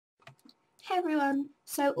Hey everyone,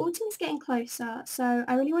 so autumn is getting closer, so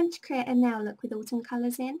I really wanted to create a nail look with autumn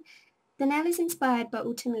colours in. The nail is inspired by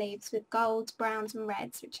autumn leaves with golds, browns and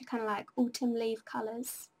reds, which are kind of like autumn leaf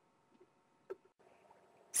colours.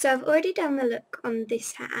 So I've already done the look on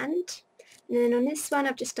this hand, and then on this one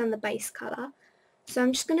I've just done the base colour. So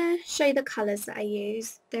I'm just going to show you the colours that I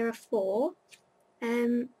use. There are four.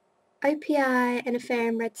 O.P.I and a fair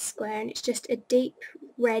and red square, and it's just a deep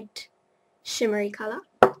red shimmery colour.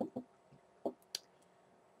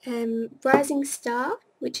 Rising Star,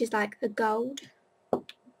 which is like a gold.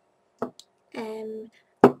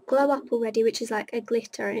 Glow Up Already, which is like a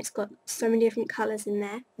glitter, and it's got so many different colours in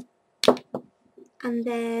there. And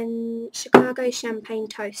then Chicago Champagne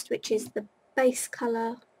Toast, which is the base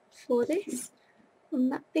colour for this on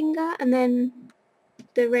that finger. And then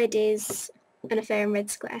the red is an affair and red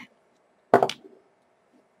square.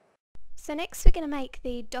 So next we're going to make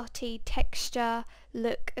the dotty texture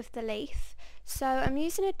look of the leaf. So I'm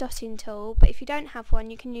using a dotting tool, but if you don't have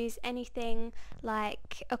one you can use anything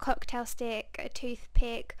like a cocktail stick, a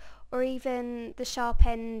toothpick, or even the sharp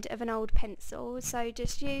end of an old pencil. So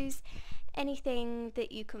just use anything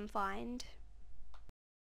that you can find.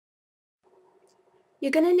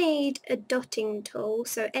 You're going to need a dotting tool,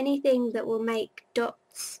 so anything that will make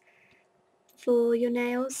dots for your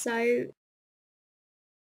nails. So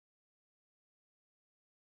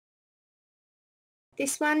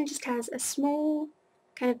this one just has a small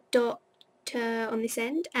kind of dot on this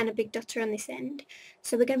end and a big dotter on this end.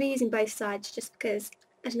 So we're going to be using both sides just because,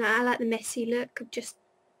 I don't know, I like the messy look of just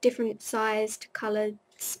different sized coloured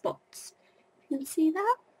spots. You can see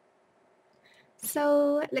that?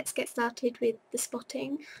 So let's get started with the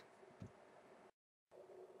spotting.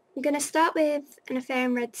 I'm going to start with an affair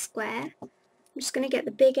and red square. I'm just going to get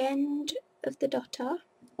the big end of the dotter.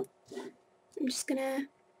 I'm just going to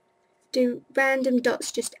do random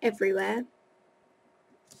dots just everywhere.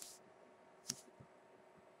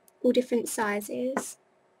 All different sizes.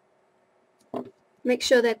 Make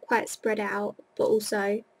sure they're quite spread out but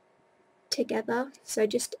also together, so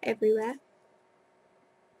just everywhere.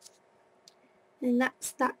 And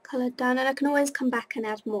that's that colour done, and I can always come back and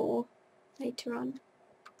add more later on.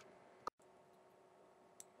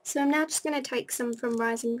 So I'm now just going to take some from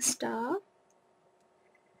Rising Star.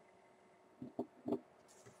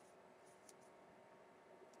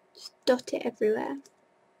 Just dot it everywhere.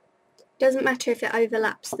 Doesn't matter if it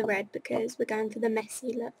overlaps the red because we're going for the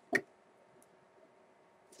messy look.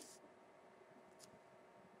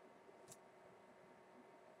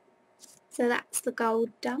 So that's the gold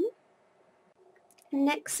done.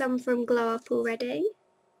 Next, some from Glow Up Already.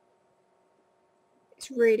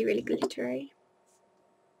 It's really, really glittery.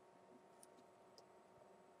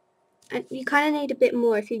 And you kind of need a bit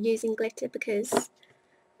more if you're using glitter because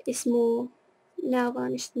it's more nail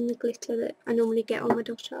varnish than the glitter that I normally get on my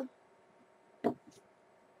dotter.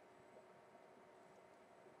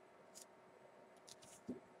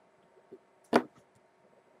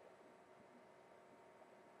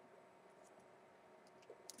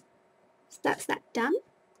 So that's that done.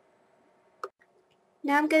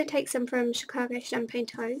 Now I'm going to take some from Chicago Champagne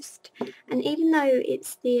Toast, and even though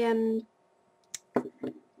it's the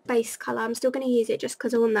base colour, I'm still going to use it just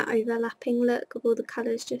because I want that overlapping look of all the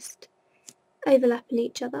colours just overlapping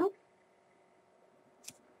each other.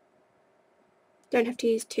 Don't have to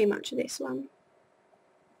use too much of this one.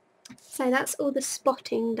 So that's all the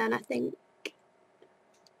spotting done, I think.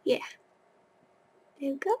 Yeah.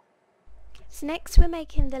 There we go. So next we're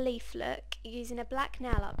making the leaf look using a black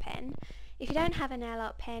nail art pen. If you don't have a nail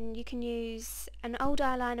art pen you can use an old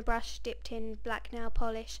eyeliner brush dipped in black nail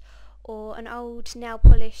polish, or an old nail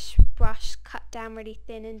polish brush cut down really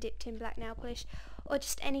thin and dipped in black nail polish, or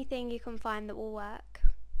just anything you can find that will work.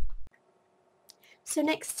 So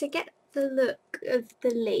next, to get the look of the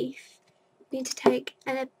leaf, you need to take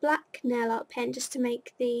a black nail art pen just to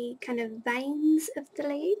make the kind of veins of the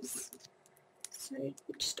leaves. So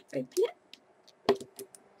just open it,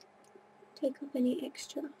 take off any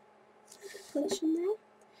extra polish in there.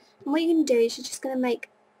 And what you're going to do is you're just going to make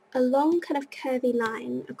a long kind of curvy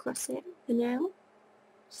line across it, the nail.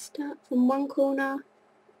 Start from one corner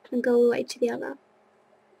and go all the way to the other,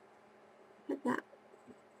 like that.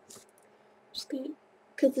 Just going to,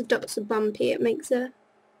 because the dots are bumpy, it makes a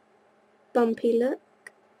bumpy look.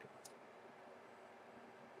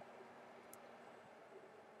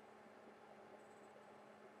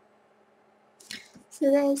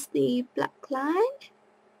 So there's the black line.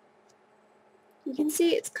 You can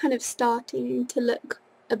see it's kind of starting to look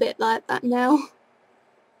a bit like that now.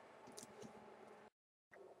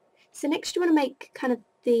 So next you want to make kind of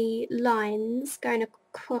the lines going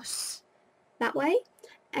across that way,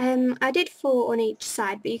 I did 4 on each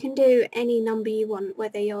side, but you can do any number you want,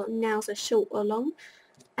 whether your nails are short or long.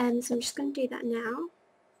 So I'm just going to do that now.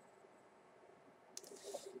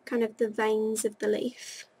 Kind of the veins of the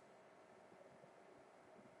leaf.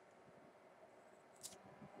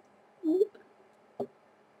 Ooh.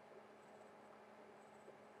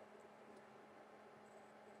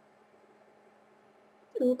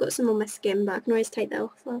 Oh, got some on my skin, but I can always take that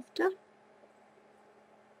off after.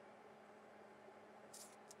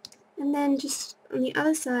 And then just on the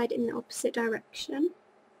other side in the opposite direction,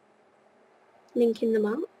 linking them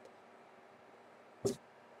up.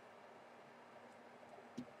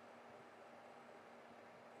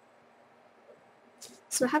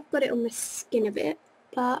 So I have got it on my skin a bit,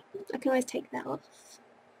 but I can always take that off.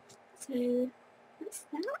 So that's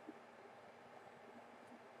that.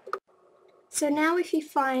 So now if you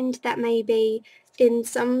find that maybe in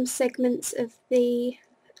some segments of the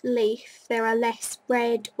leaf there are less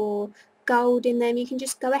red or gold in them, you can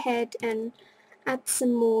just go ahead and add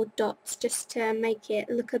some more dots just to make it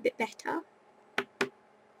look a bit better.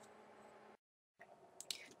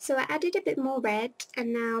 So I added a bit more red,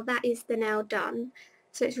 and now that is the nail done.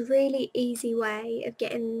 So it's a really easy way of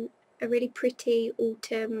getting a really pretty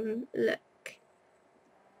autumn look.